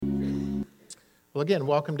Well, again,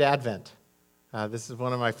 welcome to Advent. This is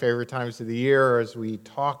one of my favorite times of the year as we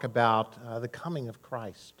talk about the coming of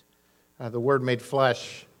Christ, the Word made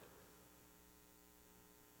flesh.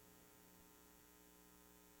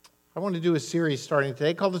 I want to do a series starting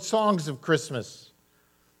today called The Songs of Christmas.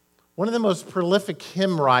 One of the most prolific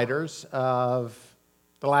hymn writers of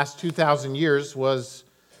the last 2,000 years was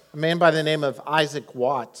a man by the name of Isaac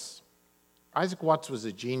Watts. Isaac Watts was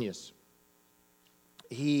a genius.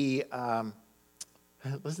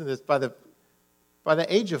 Listen to this, by the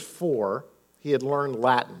age of 4, he had learned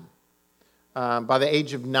Latin. By the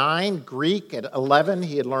age of 9, Greek. At 11,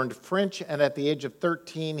 he had learned French. And at the age of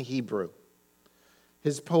 13, Hebrew.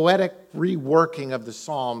 His poetic reworking of the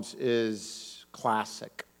Psalms is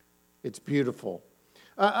classic. It's beautiful.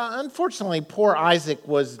 Unfortunately, poor Isaac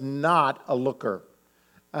was not a looker.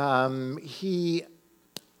 He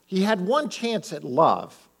had one chance at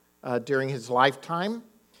love during his lifetime.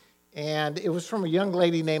 And it was from a young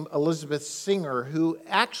lady named Elizabeth Singer, who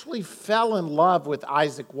actually fell in love with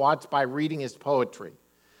Isaac Watts by reading his poetry.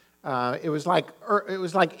 It was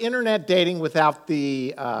like internet dating without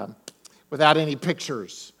any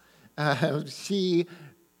pictures.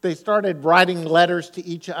 They started writing letters to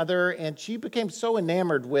each other, and she became so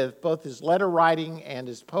enamored with both his letter writing and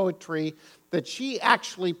his poetry that she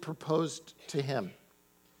actually proposed to him.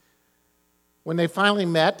 When they finally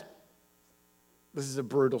met, this is a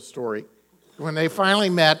brutal story. When they finally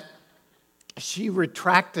met, she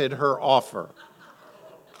retracted her offer.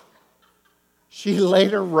 She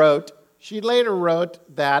later wrote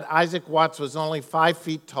that Isaac Watts was only 5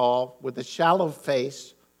 feet tall, with a shallow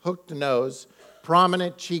face, hooked nose,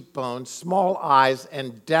 prominent cheekbones, small eyes,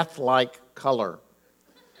 and death-like color.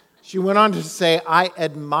 She went on to say, "I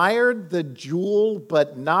admired the jewel,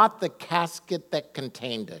 but not the casket that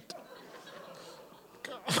contained it."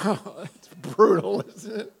 It's brutal,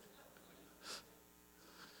 isn't it?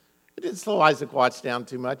 It didn't slow Isaac Watts down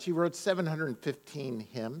too much. He wrote 715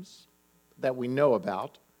 hymns that we know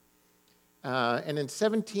about. And in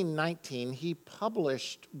 1719, he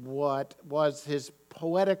published what was his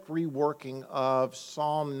poetic reworking of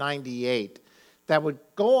Psalm 98 that would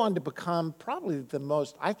go on to become probably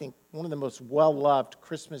one of the most well-loved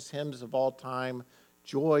Christmas hymns of all time,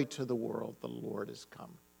 "Joy to the world, the Lord is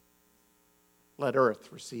come. Let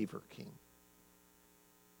earth receive her King."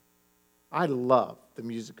 I love the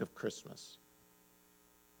music of Christmas.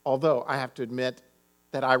 Although I have to admit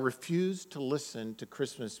that I refuse to listen to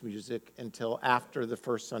Christmas music until after the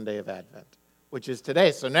first Sunday of Advent, which is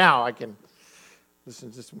today. So now I can listen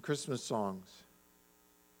to some Christmas songs.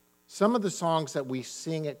 Some of the songs that we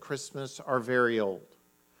sing at Christmas are very old.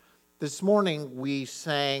 This morning we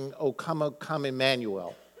sang O Come,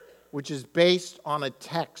 Emmanuel, which is based on a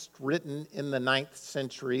text written in the 9th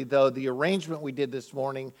century, though the arrangement we did this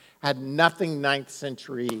morning had nothing 9th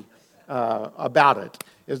century about it.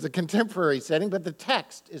 It was a contemporary setting, but the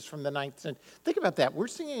text is from the 9th century. Think about that. We're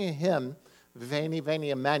singing a hymn, Veni, Veni,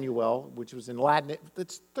 Emmanuel, which was in Latin,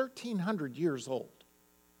 that's 1,300 years old.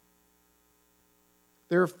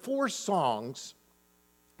 There are 4 songs,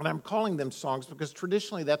 and I'm calling them songs because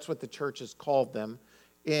traditionally that's what the church has called them,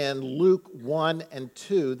 in Luke 1 and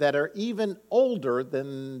 2 that are even older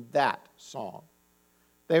than that song.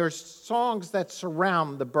 They are songs that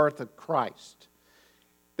surround the birth of Christ.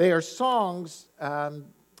 They are songs that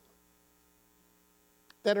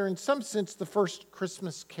are in some sense the first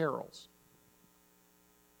Christmas carols.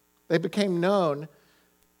 They became known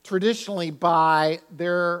traditionally by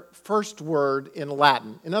their first word in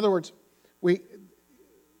Latin. In other words,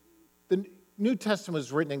 the New Testament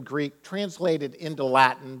was written in Greek, translated into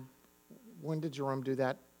Latin. When did Jerome do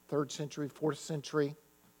that? 3rd century, 4th century?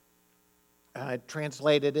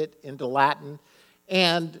 Translated it into Latin.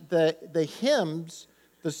 And the hymns,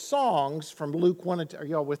 the songs from Luke 1 and 2, are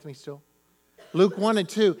you all with me still? Luke 1 and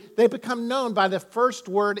 2, they become known by the first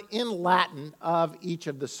word in Latin of each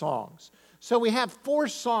of the songs. So we have 4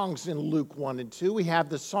 songs in Luke 1 and 2. We have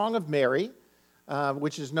the Song of Mary,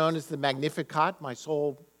 which is known as the Magnificat, my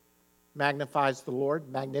soul magnifies the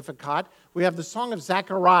Lord, Magnificat. We have the Song of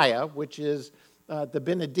Zechariah, which is the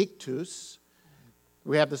Benedictus.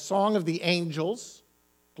 We have the Song of the Angels,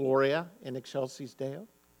 Gloria in excelsis Deo.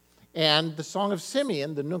 And the Song of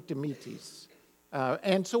Simeon, the Nunc Dimittis.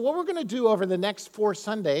 And so what we're going to do over the next 4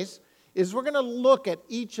 Sundays is we're going to look at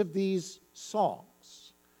each of these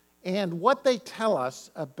songs and what they tell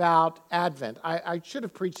us about Advent. I should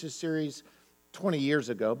have preached this series 20 years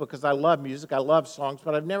ago because I love music, I love songs,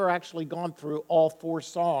 but I've never actually gone through all 4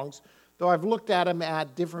 songs, though I've looked at them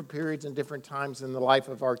at different periods and different times in the life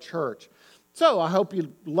of our church. So I hope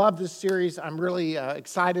you love this series. I'm really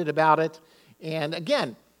excited about it. And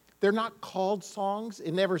again, They're not called songs.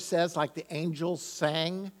 It never says like the angels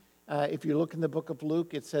sang. If you look in the book of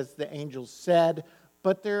Luke, it says the angels said.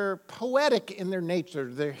 But they're poetic in their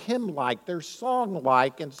nature. They're hymn-like. They're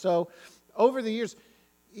song-like. And so over the years,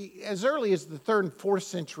 as early as the 3rd and 4th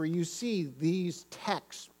century, you see these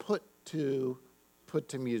texts put to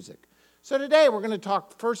music. So today we're going to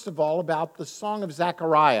talk first of all about the Song of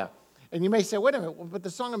Zechariah. And you may say, wait a minute, but the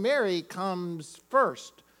Song of Mary comes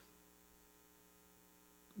first.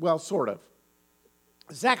 Well, sort of.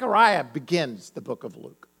 Zechariah begins the book of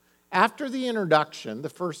Luke. After the introduction, the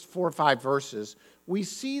first 4 or 5 verses, we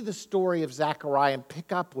see the story of Zechariah and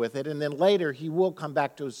pick up with it, and then later he will come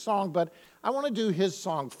back to his song, but I want to do his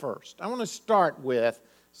song first. I want to start with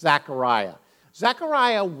Zechariah.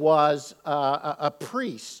 Zechariah was a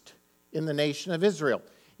priest in the nation of Israel.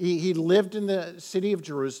 He lived in the city of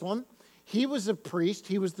Jerusalem. He was a priest.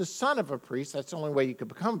 He was the son of a priest. That's the only way you could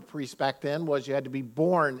become a priest back then, was you had to be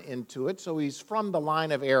born into it. So he's from the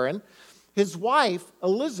line of Aaron. His wife,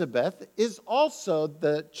 Elizabeth, is also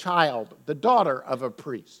the daughter of a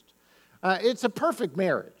priest. It's a perfect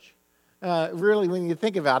marriage. Really, when you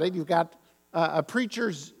think about it, you've got a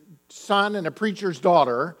preacher's son and a preacher's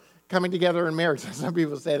daughter coming together in marriage. Some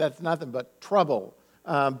people say that's nothing but trouble.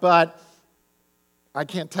 But I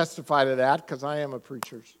can't testify to that because I am a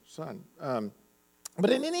preacher's son. But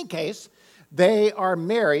in any case, they are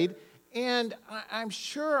married. And I'm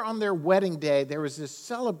sure on their wedding day, there was this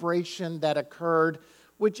celebration that occurred,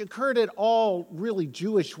 which occurred at all really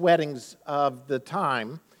Jewish weddings of the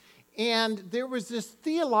time. And there was this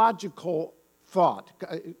theological thought.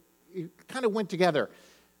 It kind of went together.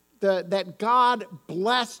 That God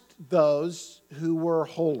blessed those who were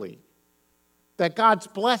holy. That God's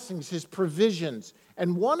blessings, His provisions.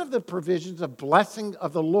 And one of the provisions of blessing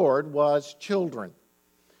of the Lord was children.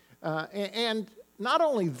 And not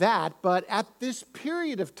only that, but at this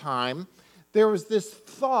period of time, there was this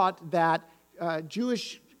thought that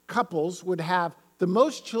Jewish couples would have the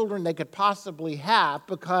most children they could possibly have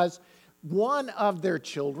because one of their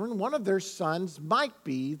children, one of their sons, might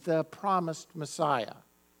be the promised Messiah.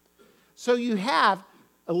 So you have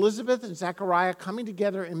Elizabeth and Zechariah coming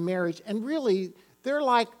together in marriage, and really, they're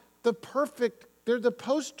like they're the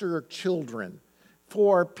poster children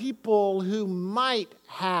for people who might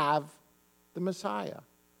have the Messiah,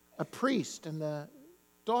 a priest and the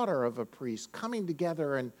daughter of a priest coming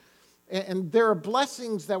together. And there are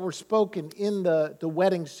blessings that were spoken in the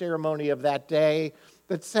wedding ceremony of that day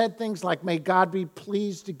that said things like, may God be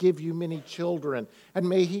pleased to give you many children, and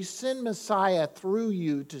may He send Messiah through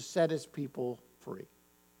you to set His people free.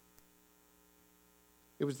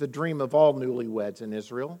 It was the dream of all newlyweds in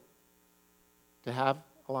Israel to have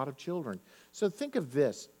a lot of children. So think of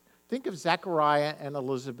this. Think of Zechariah and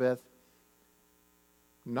Elizabeth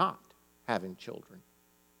not having children.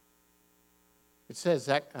 It says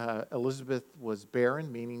that Elizabeth was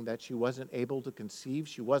barren, meaning that she wasn't able to conceive.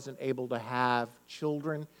 She wasn't able to have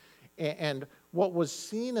children. And what was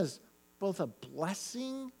seen as both a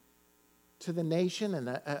blessing to the nation and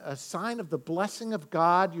a sign of the blessing of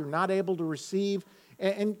God you're not able to receive.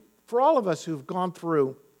 And for all of us who've gone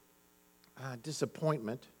through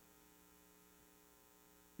disappointment,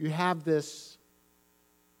 you have this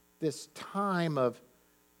time of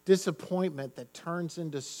disappointment that turns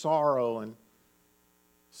into sorrow, and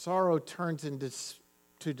sorrow turns into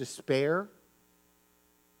despair.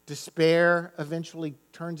 Despair eventually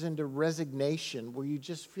turns into resignation, where you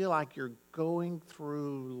just feel like you're going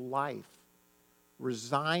through life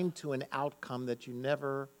resigned to an outcome that you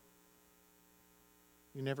never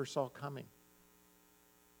saw coming.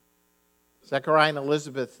 Zechariah and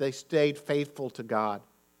Elizabeth, they stayed faithful to God.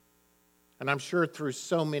 And I'm sure through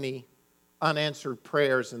so many unanswered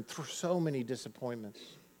prayers and through so many disappointments,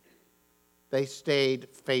 they stayed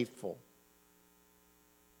faithful.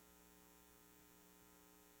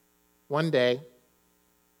 One day,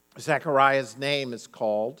 Zechariah's name is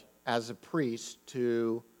called as a priest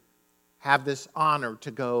to have this honor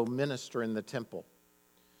to go minister in the temple.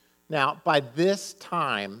 Now, by this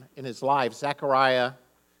time in his life, Zechariah,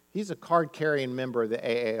 he's a card-carrying member of the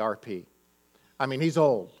AARP. I mean, he's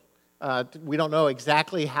old. We don't know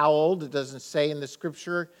exactly how old. It doesn't say in the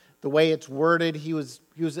scripture. The way it's worded, he was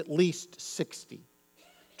at least 60.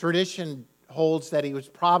 Tradition holds that he was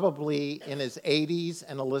probably in his 80s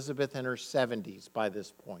and Elizabeth in her 70s by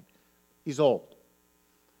this point. He's old.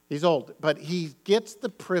 He's old, but he gets the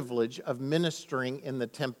privilege of ministering in the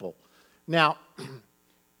temple. Now,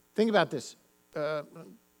 think about this.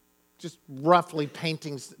 Just roughly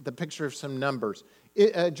painting the picture of some numbers.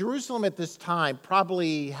 Jerusalem at this time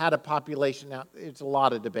probably had a population. Now, it's a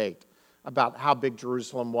lot of debate about how big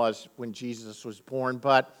Jerusalem was when Jesus was born,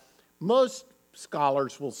 but Most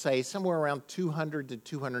scholars will say somewhere around 200 to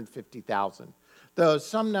 250,000. Though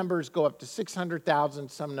some numbers go up to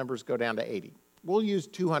 600,000, some numbers go down to 80. We'll use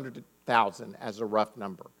 200,000 as a rough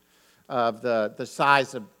number of the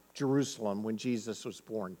size of Jerusalem when Jesus was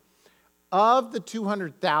born. Of the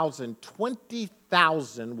 200,000,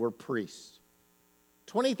 20,000 were priests.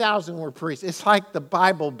 20,000 were priests. It's like the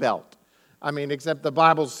Bible Belt. Except the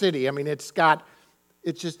Bible City. It's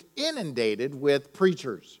just inundated with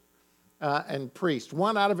preachers and priests.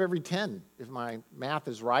 1 out of every 10, if my math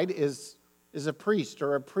is right, is a priest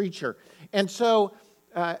or a preacher. And so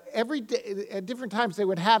every day, at different times, they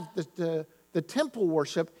would have the temple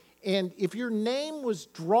worship. And if your name was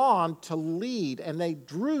drawn to lead, and they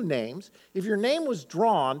drew names, if your name was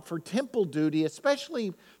drawn for temple duty,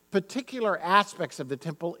 especially particular aspects of the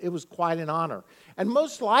temple, it was quite an honor. And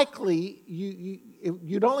most likely,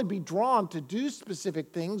 you'd only be drawn to do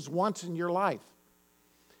specific things once in your life.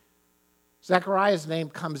 Zechariah's name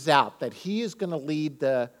comes out that he is going to lead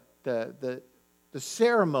the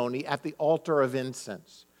ceremony at the altar of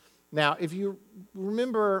incense. Now, if you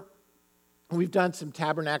remember, we've done some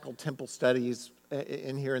tabernacle temple studies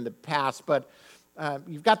in here in the past, but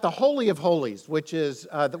you've got the Holy of Holies, which is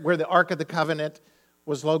where the Ark of the Covenant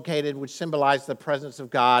was located, which symbolized the presence of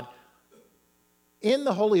God. In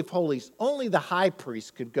the Holy of Holies, only the high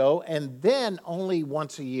priest could go, and then only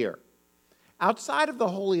once a year. Outside of the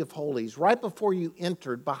Holy of Holies, right before you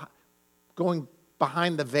entered, going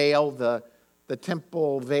behind the veil, the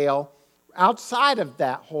temple veil, outside of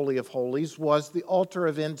that Holy of Holies was the altar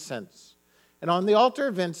of incense. And on the altar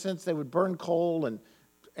of incense, they would burn coal, and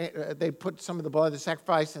they'd put some of the blood of the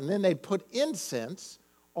sacrifice, and then they'd put incense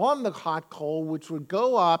on the hot coal, which would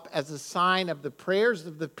go up as a sign of the prayers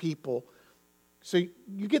of the people. So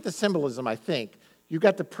you get the symbolism, I think. You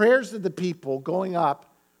got the prayers of the people going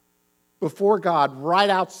up before God right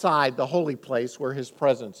outside the holy place where his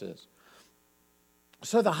presence is.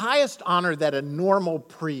 So the highest honor that a normal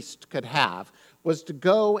priest could have was to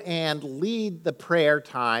go and lead the prayer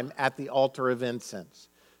time at the altar of incense,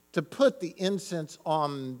 to put the incense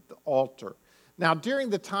on the altar. Now, during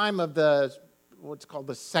the time of what's called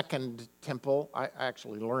the Second Temple, I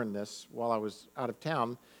actually learned this while I was out of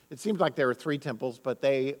town. It seems like there were 3 temples, but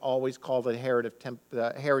they always called the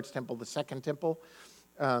Herod's Temple the Second Temple.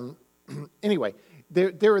 Anyway,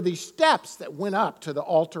 there were these steps that went up to the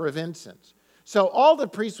altar of incense. So all the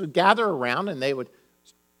priests would gather around, and they would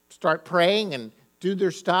start praying and do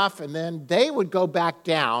their stuff, and then they would go back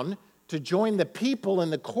down to join the people in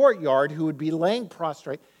the courtyard who would be laying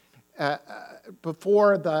prostrate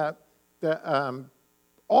before the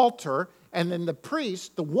altar, and then the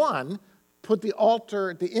priest, the one, put the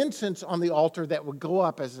incense on the altar that would go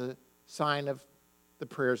up as a sign of the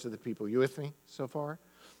prayers of the people. You with me so far?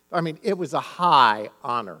 It was a high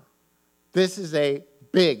honor. This is a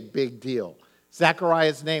big, big deal.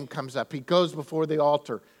 Zechariah's name comes up. He goes before the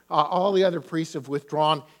altar. All the other priests have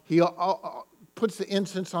withdrawn. He puts the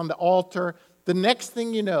incense on the altar. The next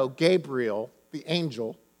thing you know, Gabriel, the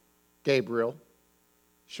angel, Gabriel,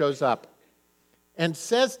 shows up and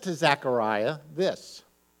says to Zechariah this: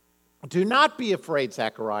 "Do not be afraid,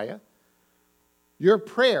 Zechariah. Your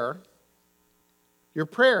prayer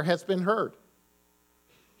has been heard.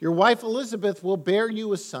 Your wife Elizabeth will bear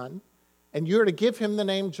you a son, and you're to give him the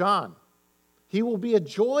name John. He will be a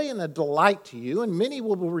joy and a delight to you, and many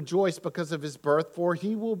will rejoice because of his birth, for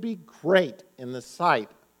he will be great in the sight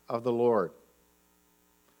of the Lord."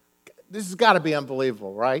 This has got to be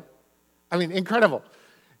unbelievable, right? Incredible.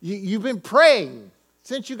 You've been praying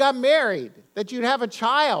since you got married that you'd have a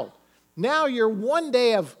child. Now your one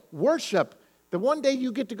day of worship, the one day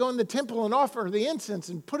you get to go in the temple and offer the incense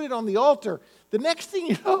and put it on the altar, the next thing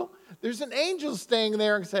you know, there's an angel staying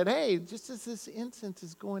there and said, "Hey, just as this incense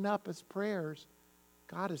is going up as prayers,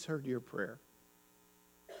 God has heard your prayer,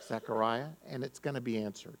 Zechariah, and it's going to be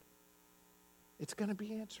answered. It's going to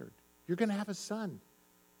be answered. You're going to have a son.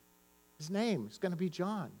 His name is going to be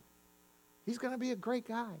John. He's going to be a great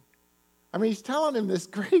guy." He's telling him this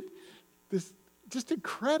just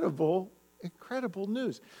incredible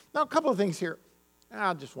news. Now, a couple of things here.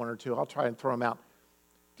 Just one or two. I'll try and throw them out.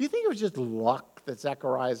 Do you think it was just luck that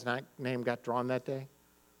Zechariah's name got drawn that day?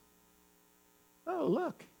 Oh,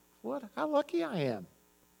 look. How lucky I am.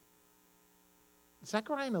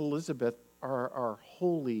 Zechariah and Elizabeth are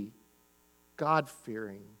holy,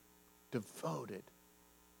 God-fearing, devoted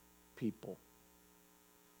people.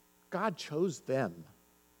 God chose them.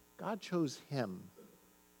 God chose him.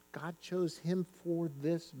 God chose him for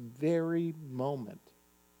this very moment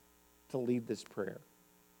to lead this prayer.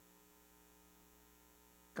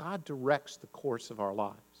 God directs the course of our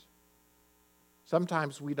lives.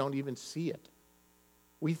 Sometimes we don't even see it.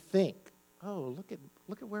 We think, oh, look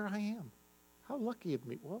at where I am. How lucky of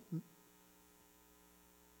me. Well,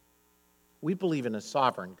 we believe in a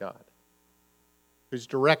sovereign God who's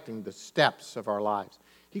directing the steps of our lives.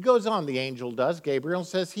 He goes on, the angel does, Gabriel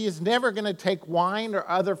says, he is never going to take wine or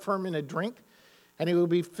other fermented drink, and he will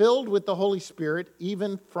be filled with the Holy Spirit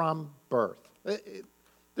even from birth.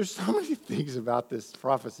 There's so many things about this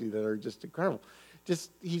prophecy that are just incredible.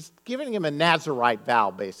 He's giving him a Nazirite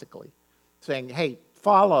vow, basically, saying, hey,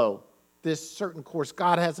 follow this certain course.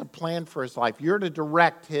 God has a plan for his life. You're to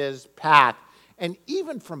direct his path. And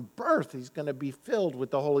even from birth, he's going to be filled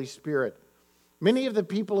with the Holy Spirit. Many of the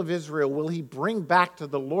people of Israel will he bring back to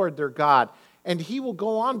the Lord their God, and he will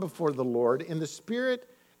go on before the Lord in the spirit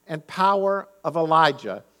and power of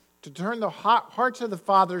Elijah to turn the hearts of the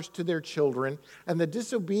fathers to their children and the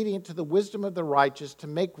disobedient to the wisdom of the righteous, to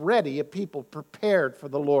make ready a people prepared for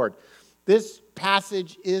the Lord. This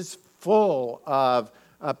passage is full of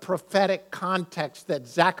a prophetic context that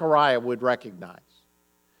Zechariah would recognize.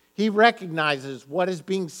 He recognizes what is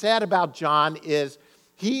being said about John is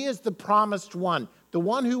he is the promised one, the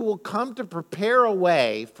one who will come to prepare a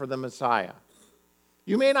way for the Messiah.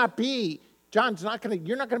 You may not be, you're not going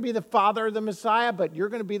to be the father of the Messiah, but you're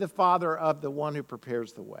going to be the father of the one who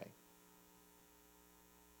prepares the way.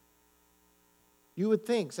 You would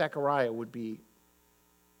think Zechariah would be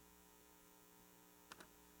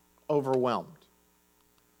overwhelmed.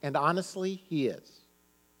 And honestly, he is.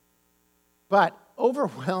 But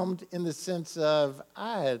overwhelmed in the sense of,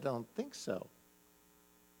 I don't think so.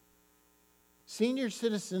 Senior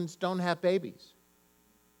citizens don't have babies.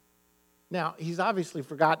 Now, he's obviously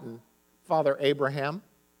forgotten Father Abraham.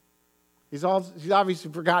 He's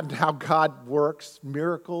obviously forgotten how God works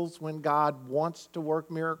miracles when God wants to work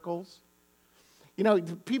miracles. You know,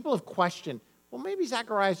 people have questioned, well, maybe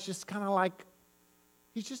Zechariah's just kind of like,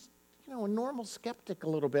 he's just, a normal skeptic a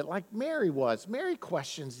little bit, like Mary was. Mary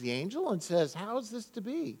questions the angel and says, how is this to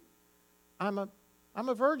be? I'm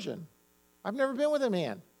a virgin. I've never been with a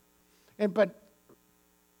man. But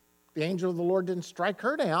the angel of the Lord didn't strike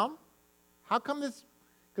her down. How come this?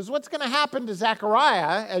 Because what's going to happen to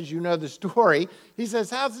Zechariah, as you know the story, he says,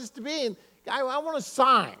 how's this to be? And I want a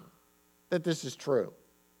sign that this is true,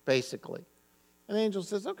 basically. And the angel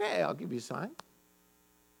says, okay, I'll give you a sign.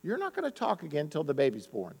 You're not going to talk again until the baby's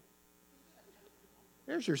born.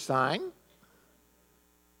 Here's your sign.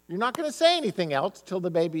 You're not going to say anything else till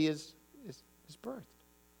the baby is birthed.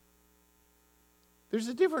 There's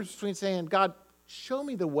a difference between saying, God, show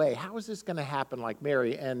me the way. How is this going to happen like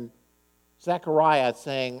Mary? And Zechariah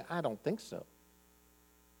saying, I don't think so.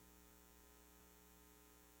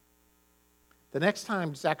 The next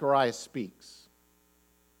time Zechariah speaks,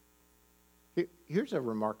 here's a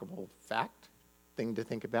remarkable thing to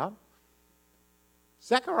think about.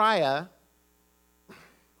 Zechariah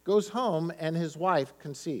goes home and his wife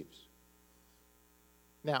conceives.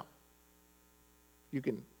 Now, you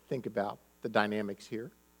can think about the dynamics here.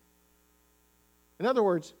 In other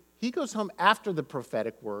words, he goes home after the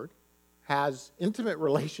prophetic word, has intimate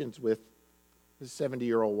relations with his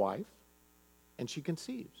 70-year-old wife, and she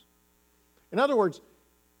conceives. In other words,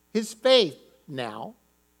 his faith now,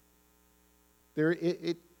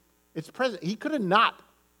 it's present. He could have not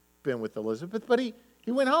been with Elizabeth, but he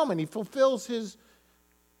went home and he fulfills his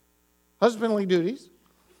husbandly duties,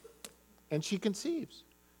 and she conceives.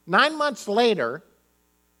 9 months later,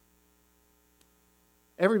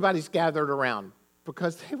 everybody's gathered around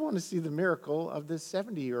because they want to see the miracle of this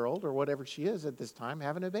 70-year-old, or whatever she is at this time,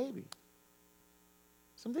 having a baby.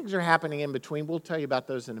 Some things are happening in between. We'll tell you about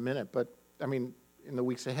those in a minute, in the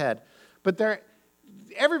weeks ahead. But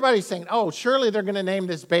everybody's saying, oh, surely they're going to name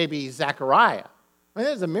this baby Zechariah.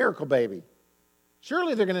 This is a miracle baby.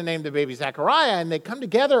 Surely they're going to name the baby Zechariah, and they come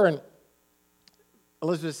together, and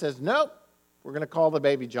Elizabeth says, nope, we're going to call the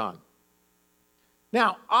baby John.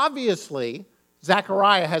 Now, obviously,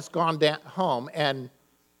 Zechariah has gone home and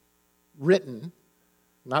written,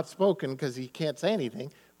 not spoken because he can't say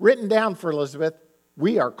anything, written down for Elizabeth,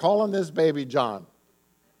 we are calling this baby John.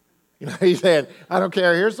 He said, I don't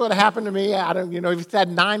care, here's what happened to me. He's had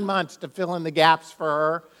 9 months to fill in the gaps for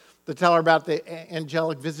her, to tell her about the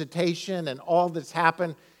angelic visitation and all that's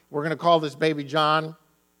happened. We're going to call this baby John.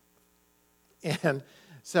 And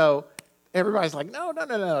so everybody's like,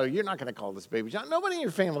 no, you're not going to call this baby John. Nobody in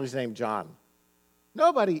your family's named John.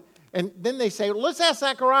 Nobody. And then they say, well, let's ask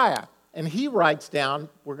Zechariah. And he writes down,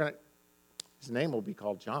 his name will be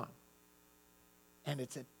called John. And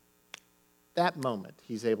it's at that moment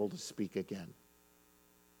he's able to speak again.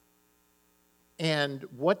 And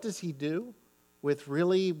what does he do with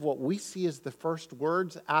really what we see as the first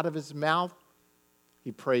words out of his mouth?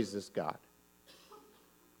 he praises God.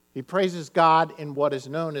 He praises God in what is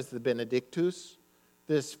known as the Benedictus.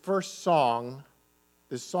 This first song,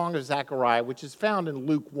 this song of Zechariah, which is found in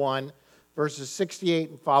Luke 1, verses 68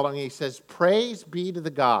 and following, he says, praise be to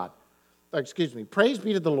the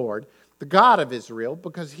Lord, the God of Israel,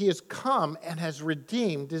 because he has come and has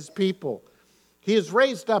redeemed his people. He has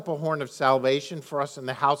raised up a horn of salvation for us in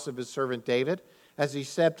the house of his servant David, as he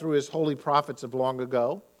said through his holy prophets of long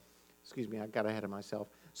ago. I got ahead of myself.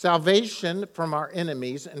 Salvation from our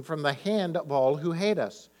enemies and from the hand of all who hate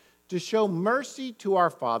us, to show mercy to our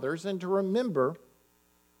fathers and to remember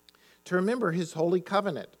his holy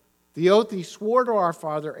covenant, the oath he swore to our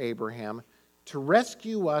father Abraham, to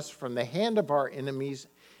rescue us from the hand of our enemies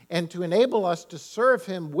and to enable us to serve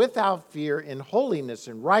him without fear in holiness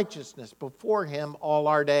and righteousness before him all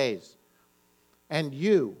our days. And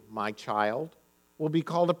you, my child, will be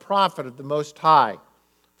called a prophet of the Most High,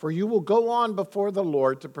 for you will go on before the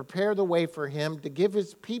Lord to prepare the way for him, to give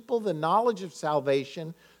his people the knowledge of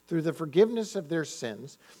salvation through the forgiveness of their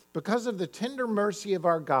sins, because of the tender mercy of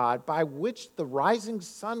our God, by which the rising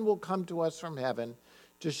sun will come to us from heaven,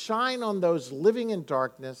 to shine on those living in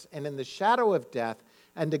darkness and in the shadow of death,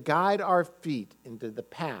 and to guide our feet into the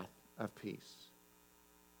path of peace.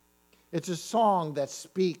 It's a song that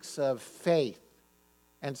speaks of faith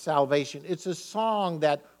and salvation. It's a song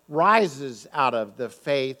that rises out of the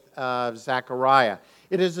faith of Zechariah.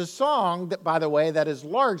 It is a song that, by the way, that is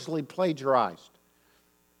largely plagiarized.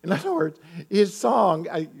 In other words, his song,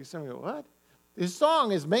 some go, what? His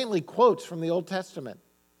song is mainly quotes from the Old Testament.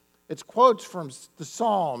 It's quotes from the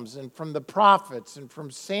Psalms and from the prophets and from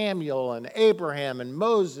Samuel and Abraham and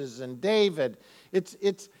Moses and David. It's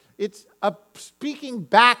a speaking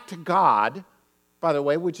back to God, by the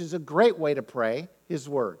way, which is a great way to pray, his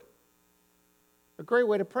word. A great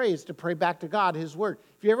way to pray is to pray back to God, his word.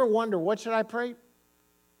 If you ever wonder, what should I pray?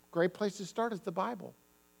 Great place to start is the Bible.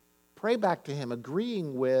 Pray back to him,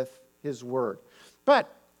 agreeing with his word.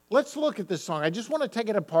 But let's look at this song. I just want to take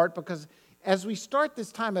it apart because as we start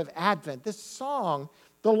this time of Advent, this song,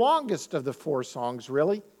 the longest of the four songs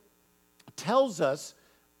really, tells us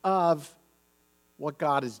of what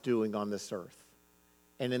God is doing on this earth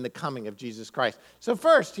and in the coming of Jesus Christ. So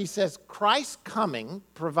first, he says, Christ's coming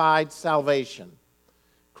provides salvation.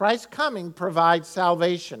 Christ's coming provides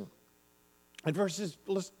salvation. And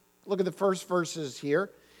let's look at the first verses here.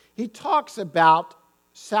 He talks about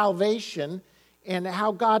salvation and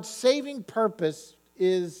how God's saving purpose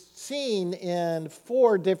is seen in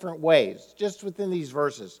four different ways, just within these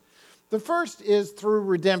verses. The first is through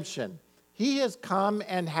redemption. He has come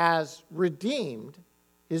and has redeemed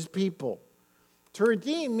his people. To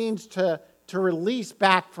redeem means to release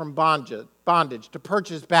back from bondage, to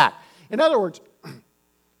purchase back. In other words,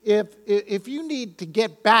 if you need to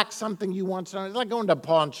get back something you want, it's like going to a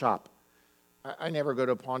pawn shop. I never go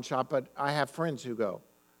to a pawn shop, but I have friends who go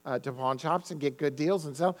to pawn shops and get good deals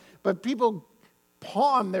and sell. But people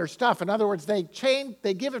pawn their stuff. In other words, they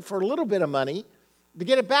give it for a little bit of money. To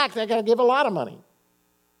get it back, they got to give a lot of money.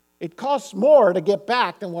 It costs more to get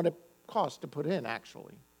back than what it costs to put in,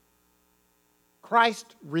 actually.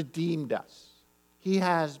 Christ redeemed us. He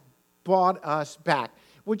has bought us back,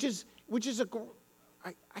 which is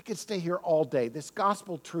I could stay here all day. This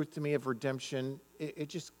gospel truth to me of redemption, it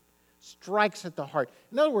just strikes at the heart.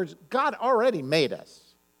 In other words, God already made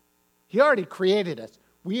us. He already created us.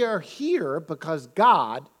 We are here because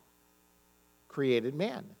God created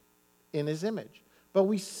man in his image. But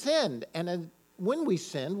we sinned, and when we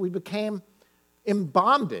sinned, we became in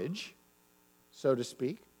bondage, so to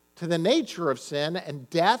speak, to the nature of sin and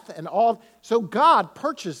death and all. So God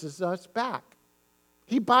purchases us back.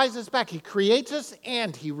 He buys us back. He creates us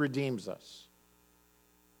and he redeems us.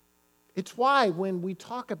 It's why when we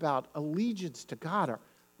talk about allegiance to God or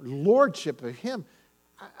lordship of him,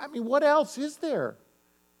 I mean, what else is there?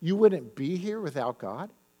 You wouldn't be here without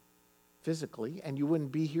God physically, and you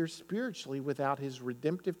wouldn't be here spiritually without his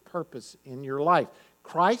redemptive purpose in your life.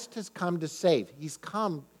 Christ has come to save.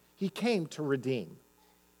 He came to redeem,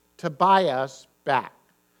 to buy us back.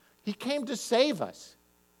 He came to save us.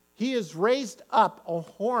 He has raised up a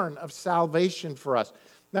horn of salvation for us.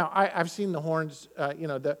 Now, I've seen the horns,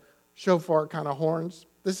 the shofar kind of horns.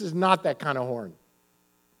 This is not that kind of horn.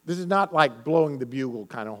 This is not like blowing the bugle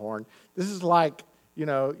kind of horn. This is like, you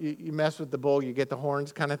mess with the bull, you get the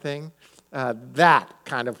horns kind of thing. That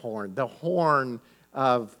kind of horn, the horn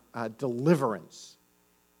of deliverance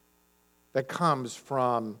that comes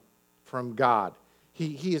from God.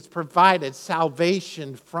 He has provided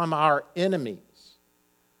salvation from our enemies,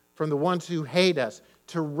 from the ones who hate us,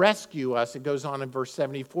 to rescue us. It goes on in verse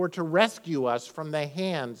 74, to rescue us from the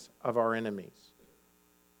hands of our enemies.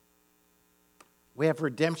 We have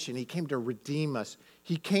redemption. He came to redeem us.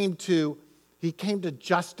 He came to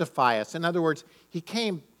justify us. In other words, he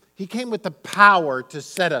came with the power to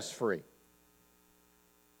set us free.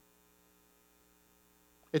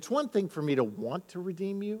 It's one thing for me to want to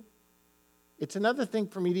redeem you. It's another thing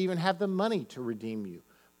for me to even have the money to redeem you.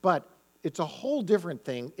 But it's a whole different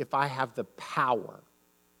thing if I have the power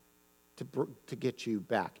to get you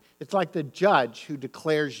back. It's like the judge who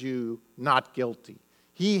declares you not guilty.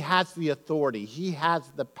 He has the authority. He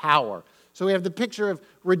has the power. So we have the picture of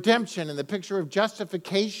redemption and the picture of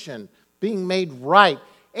justification, being made right.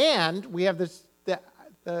 And we have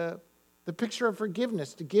the picture of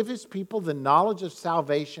forgiveness, to give his people the knowledge of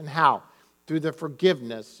salvation. How? Through the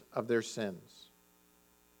forgiveness of their sins.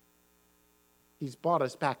 He's bought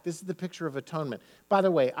us back. This is the picture of atonement. By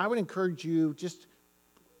the way, I would encourage you, just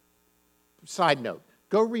side note,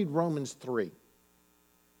 go read Romans 3.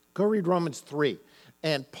 Go read Romans 3.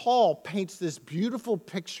 And Paul paints this beautiful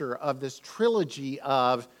picture of this trilogy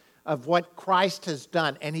of what Christ has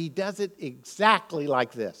done. And he does it exactly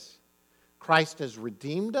like this. Christ has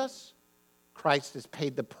redeemed us. Christ has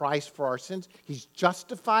paid the price for our sins. He's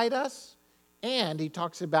justified us. And he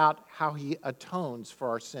talks about how he atones for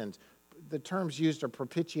our sins. The terms used are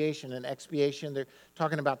propitiation and expiation. They're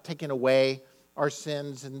talking about taking away our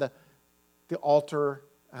sins, and the altar,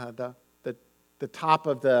 the top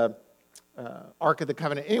of the Ark of the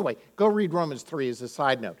Covenant. Anyway, go read Romans 3 as a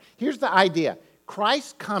side note. Here's the idea.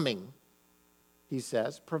 Christ's coming, he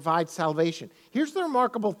says, provides salvation. Here's the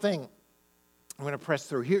remarkable thing. I'm going to press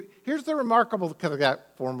through. Here's the remarkable, because I've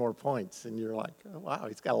got 4 more points, and you're like, oh, wow,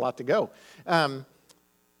 he's got a lot to go.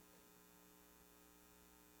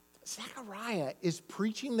 Zechariah is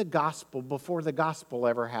preaching the gospel before the gospel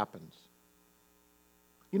ever happens.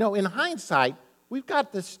 You know, in hindsight, we've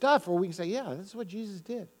got this stuff where we can say, yeah, this is what Jesus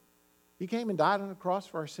did. He came and died on the cross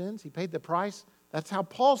for our sins. He paid the price. That's how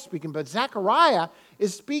Paul's speaking. But Zechariah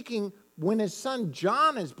is speaking when his son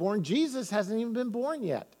John is born. Jesus hasn't even been born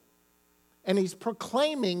yet. And he's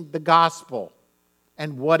proclaiming the gospel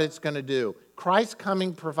and what it's going to do. Christ's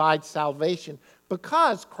coming provides salvation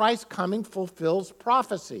because Christ's coming fulfills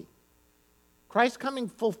prophecy. Christ's coming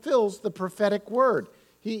fulfills the prophetic word.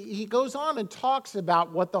 He goes on and talks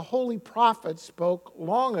about what the holy prophets spoke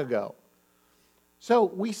long ago. So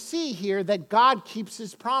we see here that God keeps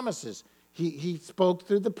his promises. He spoke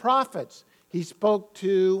through the prophets. He spoke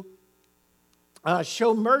to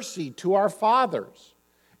show mercy to our fathers.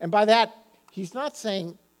 And by that, he's not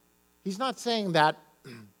saying that,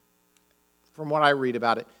 from what I read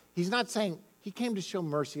about it, he's not saying he came to show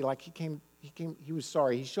mercy like he was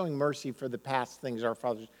sorry. He's showing mercy for the past things our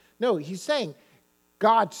fathers. No, he's saying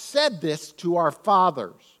God said this to our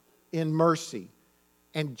fathers in mercy.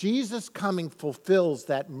 And Jesus coming fulfills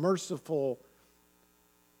that merciful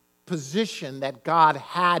position that God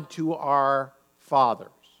had to our fathers.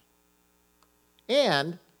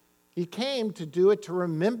 And he came to do it to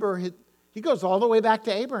remember he goes all the way back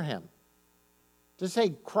to Abraham. To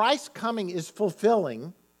say Christ's coming is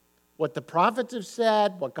fulfilling what the prophets have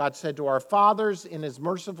said, what God said to our fathers in his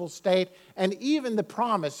merciful state, and even the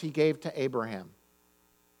promise he gave to Abraham.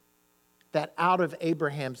 That out of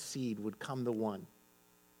Abraham's seed would come the one,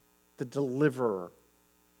 the deliverer.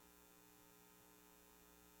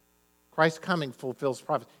 Christ's coming fulfills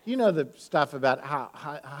prophecy. You know the stuff about how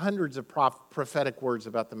hundreds of prophetic words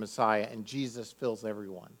about the Messiah, and Jesus fills every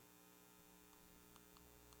one.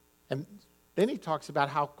 And then he talks about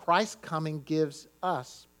how Christ's coming gives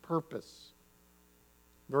us purpose.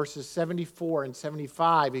 Verses 74 and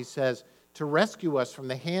 75, he says, to rescue us from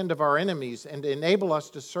the hand of our enemies and to enable us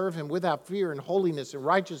to serve him without fear and holiness and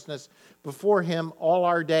righteousness before him all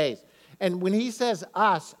our days. And when he says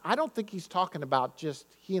us, I don't think he's talking about just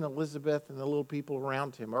he and Elizabeth and the little people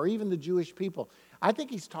around him, or even the Jewish people. I think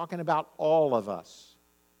he's talking about all of us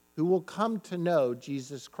who will come to know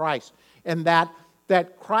Jesus Christ. And that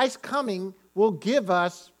Christ's coming will give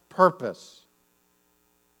us purpose.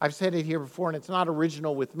 I've said it here before, and it's not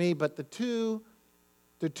original with me, but the two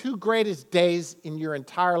greatest days in your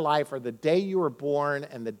entire life are the day you were born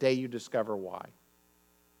and the day you discover why.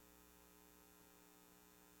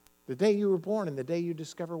 The day you were born and the day you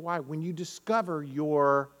discover why. When you discover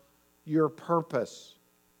your purpose.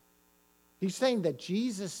 He's saying that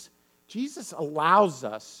Jesus allows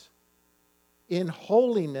us in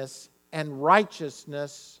holiness and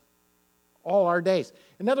righteousness all our days.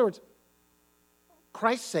 In other words,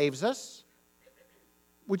 Christ saves us,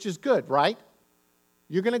 which is good, right?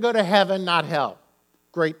 You're going to go to heaven, not hell.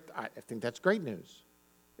 Great. I think that's great news.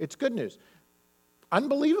 It's good news.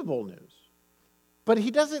 Unbelievable news. But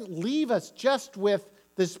he doesn't leave us just with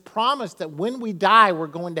this promise that when we die, we're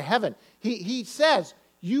going to heaven. He says,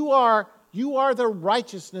 you are the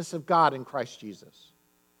righteousness of God in Christ Jesus.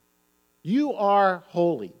 You are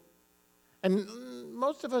holy. And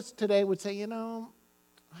most of us today would say, I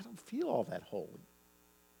don't feel all that holy.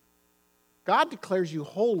 God declares you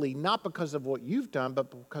holy not because of what you've done,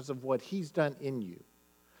 but because of what He's done in you.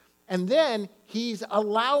 And then He's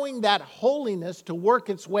allowing that holiness to work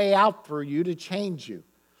its way out for you to change you.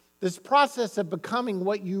 This process of becoming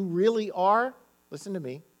what you really are, listen to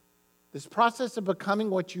me, this process of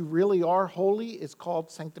becoming what you really are holy is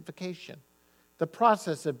called sanctification. The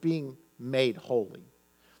process of being made holy.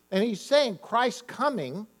 And He's saying Christ's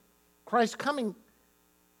coming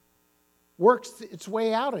works its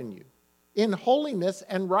way out in you in holiness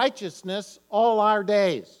and righteousness all our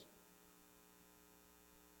days.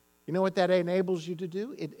 You know what that enables you to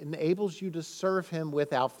do? It enables you to serve Him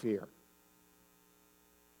without fear.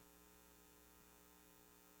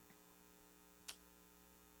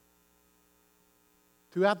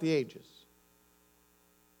 Throughout the ages,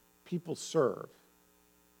 people serve.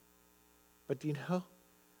 But do you know,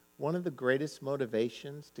 one of the greatest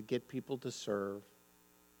motivations to get people to serve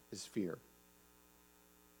is fear.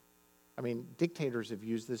 I mean, dictators have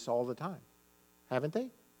used this all the time, haven't they?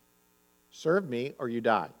 Serve me or you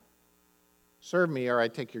die. Serve me or I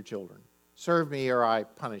take your children. Serve me or I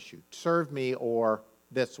punish you. Serve me or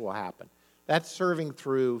this will happen. That's serving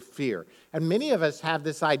through fear. And many of us have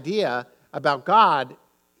this idea about God,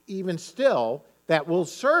 even still, that we'll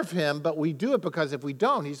serve Him, but we do it because if we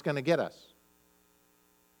don't, He's going to get us.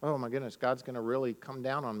 Oh my goodness, God's going to really come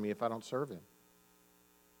down on me if I don't serve Him.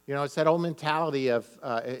 It's that old mentality of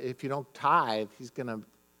if you don't tithe, He's going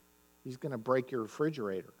to break your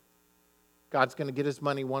refrigerator. God's going to get His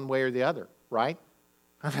money one way or the other, right?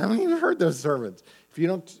 How many of you heard those sermons? If you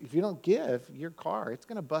don't give your car, it's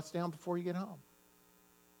going to bust down before you get home.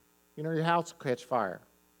 Your house will catch fire.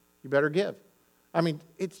 You better give. I mean,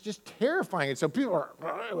 it's just terrifying. And so people are,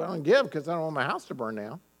 I don't give because I don't want my house to burn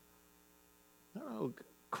down. No,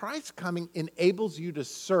 Christ's coming enables you to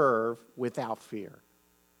serve without fear.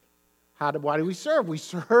 Why do we serve? We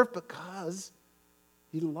serve because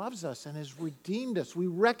He loves us and has redeemed us. We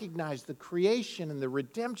recognize the creation and the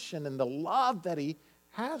redemption and the love that He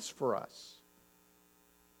has for us.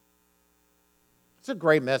 It's a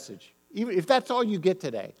great message. Even if that's all you get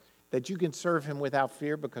today, that you can serve Him without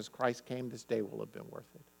fear because Christ came, this day will have been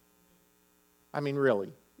worth it. I mean,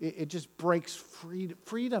 really, it just breaks freedom.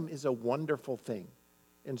 Freedom is a wonderful thing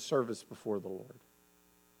in service before the Lord.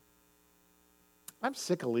 I'm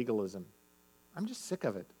sick of legalism. I'm just sick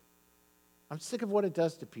of it. I'm sick of what it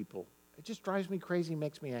does to people. It just drives me crazy,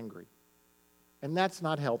 makes me angry. And that's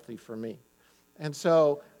not healthy for me. And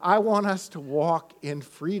so I want us to walk in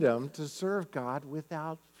freedom to serve God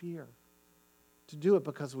without fear. To do it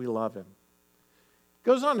because we love Him. It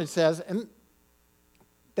goes on and says, and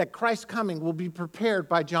that Christ's coming will be prepared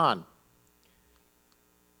by John.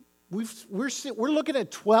 We're looking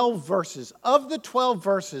at 12 verses. Of the 12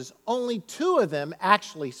 verses, only 2 of them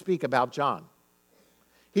actually speak about John.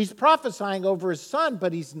 He's prophesying over his son,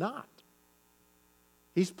 but he's not.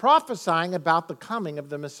 He's prophesying about the coming of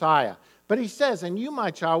the Messiah. But he says, and you, my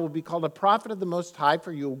child, will be called a prophet of the Most High,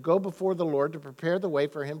 for you will go before the Lord to prepare the way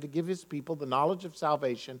for Him to give His people the knowledge of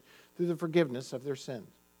salvation through the forgiveness of their sins.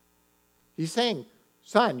 He's saying,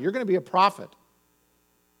 son, you're going to be a prophet.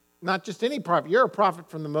 Not just any prophet. You're a prophet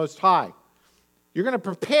from the Most High. You're going to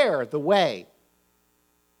prepare the way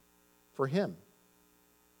for Him.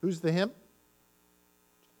 Who's the Him?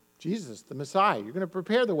 Jesus, the Messiah. You're going to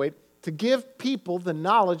prepare the way to give people the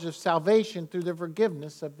knowledge of salvation through the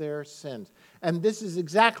forgiveness of their sins. And this is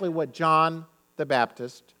exactly what John the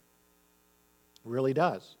Baptist really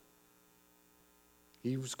does.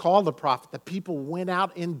 He was called the prophet. The people went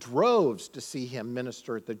out in droves to see him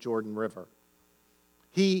minister at the Jordan River.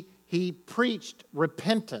 He preached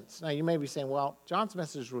repentance. Now you may be saying, well, John's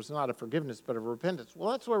message was not of forgiveness, but of repentance. Well,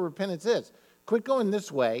 that's what repentance is. Quit going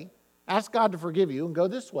this way, ask God to forgive you, and go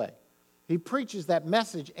this way. He preaches that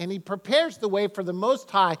message, and he prepares the way for the Most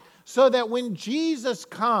High so that when Jesus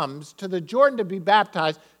comes to the Jordan to be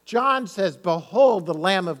baptized, John says, behold the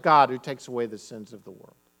Lamb of God who takes away the sins of the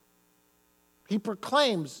world. He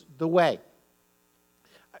proclaims the way.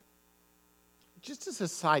 Just as a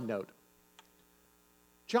side note,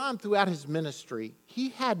 John, throughout his ministry, he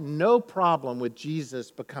had no problem with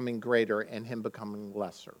Jesus becoming greater and him becoming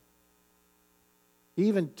lesser. He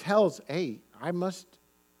even tells, hey, I must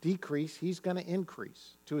decrease, he's going to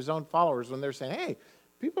increase, to his own followers when they're saying, hey,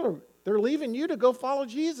 they're leaving you to go follow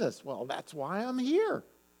Jesus. Well, that's why I'm here.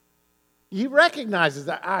 He recognizes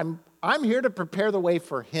that I'm here to prepare the way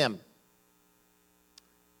for him.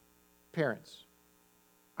 Parents,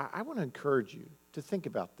 I want to encourage you to think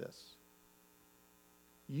about this.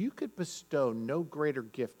 You could bestow no greater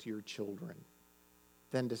gift to your children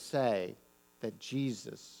than to say that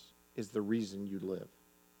Jesus is the reason you live.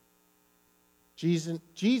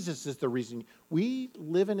 Jesus is the reason. We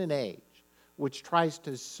live in an age which tries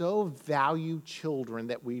to so value children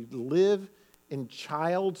that we live in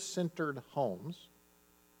child-centered homes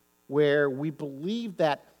where we believe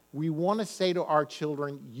that we want to say to our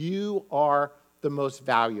children, you are the most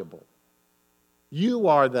valuable. You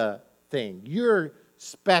are the thing. You're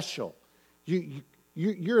special.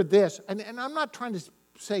 You're this. And I'm not trying to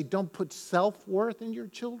say don't put self-worth in your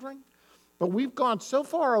children, but we've gone so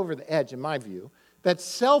far over the edge, in my view, that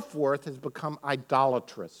self-worth has become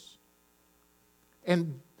idolatrous.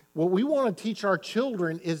 And what we want to teach our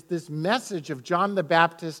children is this message of John the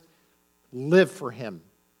Baptist: live for him.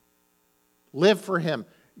 Live for him.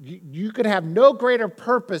 You could have no greater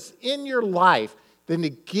purpose in your life than to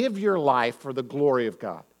give your life for the glory of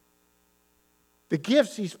God. The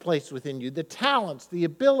gifts he's placed within you, the talents, the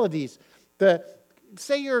abilities,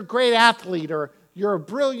 say you're a great athlete or you're a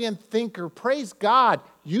brilliant thinker, praise God.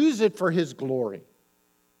 Use it for his glory.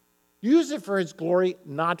 Use it for his glory,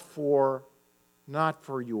 not for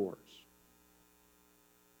yours.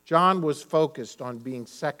 John was focused on being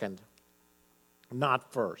second,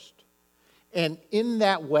 not first. And in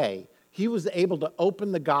that way, he was able to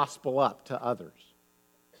open the gospel up to others.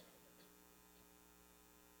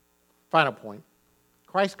 Final point.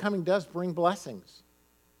 Christ's coming does bring blessings.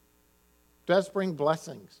 Does bring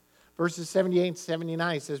blessings. Verses 78 and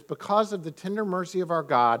 79, he says, because of the tender mercy of our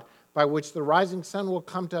God, by which the rising sun will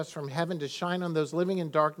come to us from heaven to shine on those living in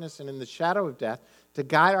darkness and in the shadow of death, to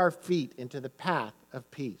guide our feet into the path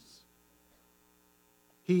of peace.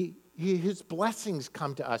 His blessings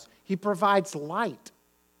come to us. He provides light.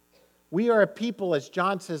 We are a people, as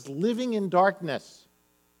John says, living in darkness.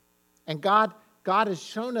 And God has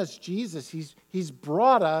shown us Jesus. He's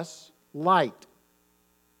brought us light.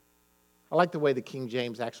 I like the way the King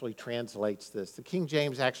James actually translates this. The King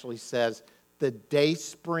James actually says, the day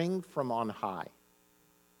spring from on high.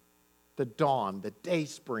 The dawn, the day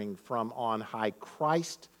spring from on high.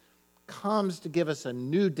 Christ comes to give us a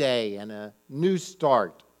new day and a new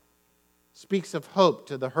start. Speaks of hope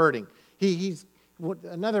to the hurting.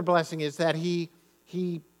 Another blessing is that he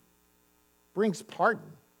brings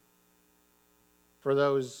pardon for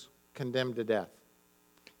those condemned to death.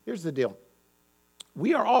 Here's the deal.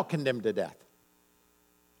 We are all condemned to death.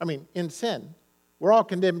 I mean, in sin, we're all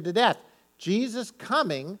condemned to death. Jesus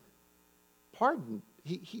coming, pardon.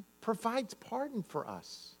 He provides pardon for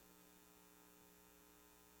us.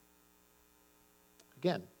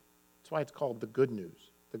 Again, that's why it's called the good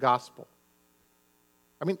news, the gospel.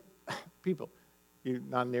 I mean, people, you're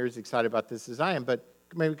not near as excited about this as I am, but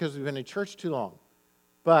maybe because we've been in church too long.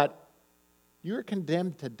 But you're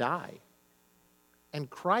condemned to die. And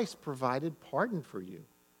Christ provided pardon for you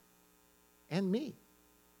and me.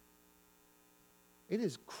 It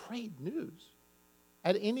is great news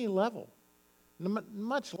at any level,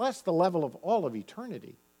 much less the level of all of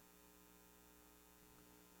eternity.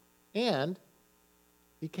 And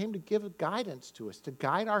he came to give guidance to us, to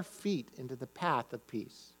guide our feet into the path of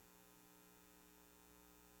peace.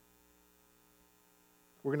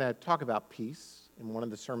 We're going to talk about peace in one of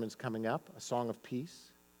the sermons coming up, a song of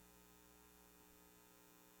peace.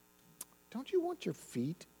 Don't you want your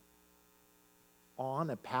feet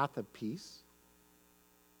on a path of peace?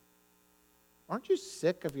 Aren't you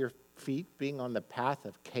sick of your feet being on the path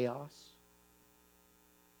of chaos?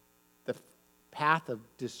 The path of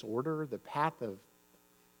disorder, the path of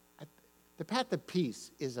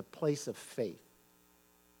peace is a place of faith,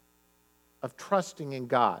 of trusting in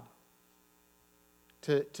God.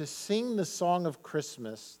 To sing the song of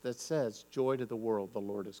Christmas that says, joy to the world, the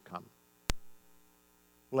Lord has come.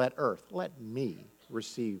 Let me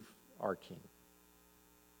receive our King.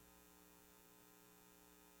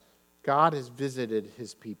 God has visited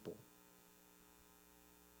his people.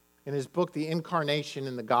 In his book, The Incarnation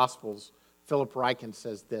in the Gospels, Philip Ryken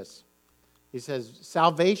says this. He says,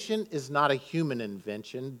 salvation is not a human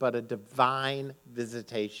invention, but a divine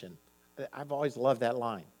visitation. I've always loved that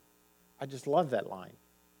line. I just love that line.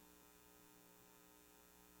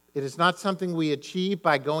 It is not something we achieve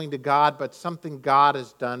by going to God, but something God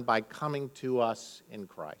has done by coming to us in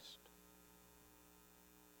Christ.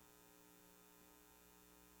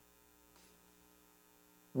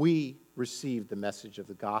 We receive the message of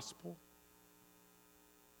the gospel,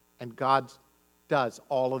 and God does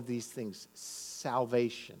all of these things: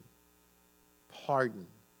 salvation, pardon,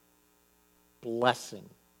 blessing,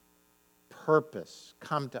 purpose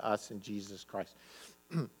come to us in Jesus Christ.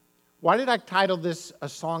 Why did I title this A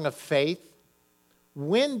Song of Faith?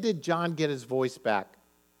 When did John get his voice back?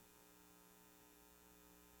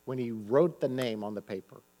 When he wrote the name on the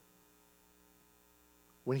paper.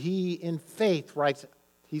 When he, in faith, writes,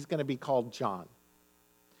 he's going to be called John.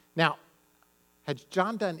 Now, has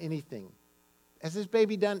John done anything? Has this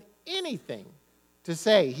baby done anything to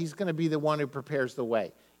say he's going to be the one who prepares the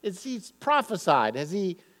way? He's prophesied. Has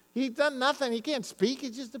he's done nothing. He can't speak.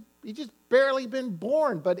 He's just barely been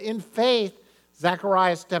born. But in faith,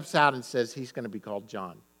 Zechariah steps out and says he's going to be called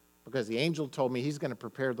John because the angel told me he's going to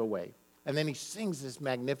prepare the way. And then he sings this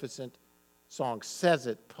magnificent song, says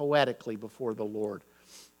it poetically before the Lord.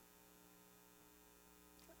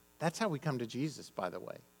 That's how we come to Jesus, by the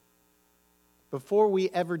way. Before we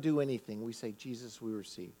ever do anything, we say, Jesus, we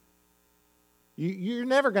receive. You're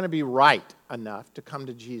never going to be right enough to come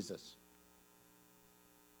to Jesus.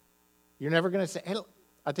 You're never going to say, hey,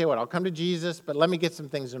 I'll tell you what, I'll come to Jesus, but let me get some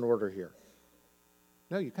things in order here.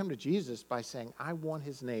 No, you come to Jesus by saying, I want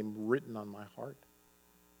his name written on my heart.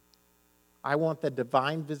 I want the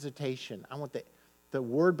divine visitation. I want the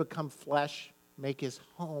word become flesh, make his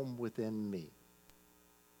home within me.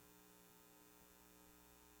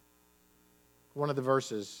 One of the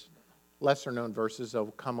verses, lesser known verses, O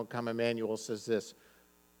come, Emmanuel, says this,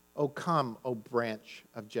 O come, O branch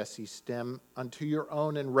of Jesse's stem, unto your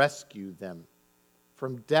own and rescue them.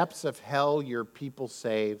 From depths of hell your people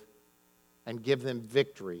save, and give them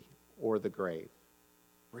victory o'er the grave.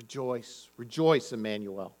 Rejoice, rejoice,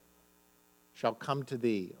 Emmanuel, shall come to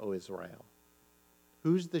thee, O Israel.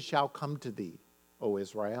 Who's the shall come to thee, O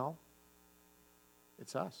Israel?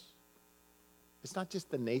 It's us. It's not just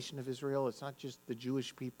the nation of Israel. It's not just the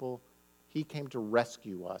Jewish people. He came to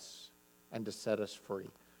rescue us and to set us free.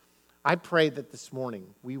 I pray that this morning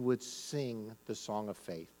we would sing the song of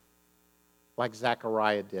faith like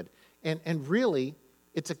Zechariah did. And really,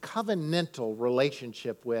 it's a covenantal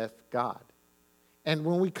relationship with God. And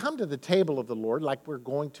when we come to the table of the Lord, like we're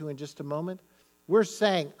going to in just a moment, we're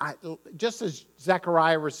saying, just as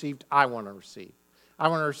Zechariah received, I want to receive. I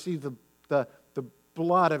want to receive the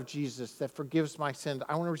blood of Jesus that forgives my sins.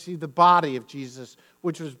 I want to receive the body of Jesus,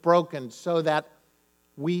 which was broken so that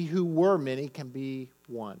we who were many can be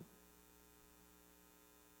one.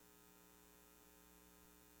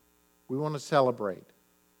 We want to celebrate,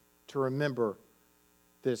 to remember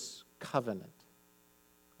this covenant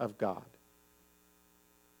of God.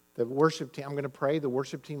 The worship team, I'm going to pray, the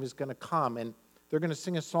worship team is going to come and they're going to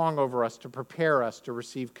sing a song over us to prepare us to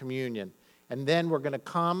receive communion. And then we're going to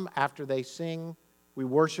come after they sing, we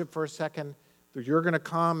worship for a second. You're going to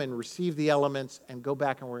come and receive the elements and go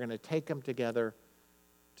back and we're going to take them together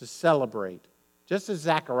to celebrate. Just as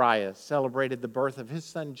Zechariah celebrated the birth of his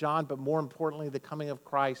son John, but more importantly, the coming of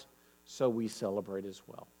Christ, so we celebrate as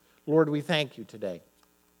well. Lord, we thank you today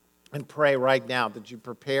and pray right now that you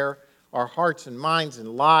prepare our hearts and minds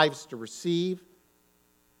and lives to receive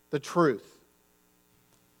the truth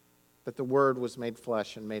that the Word was made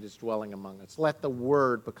flesh and made his dwelling among us. Let the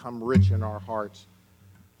Word become rich in our hearts.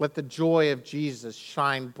 Let the joy of Jesus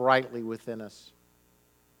shine brightly within us.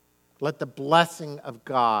 Let the blessing of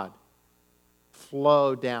God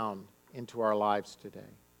flow down into our lives today.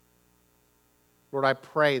 Lord, I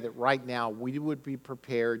pray that right now we would be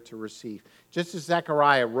prepared to receive. Just as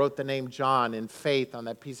Zechariah wrote the name John in faith on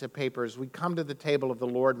that piece of paper, as we come to the table of the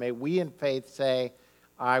Lord, may we in faith say,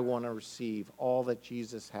 I want to receive all that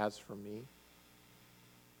Jesus has for me.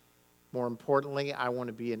 More importantly, I want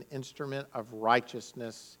to be an instrument of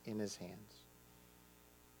righteousness in his hands,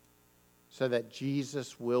 so that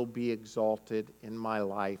Jesus will be exalted in my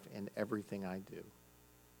life and everything I do.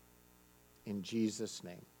 In Jesus'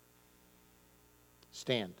 name.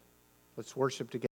 Stand. Let's worship together.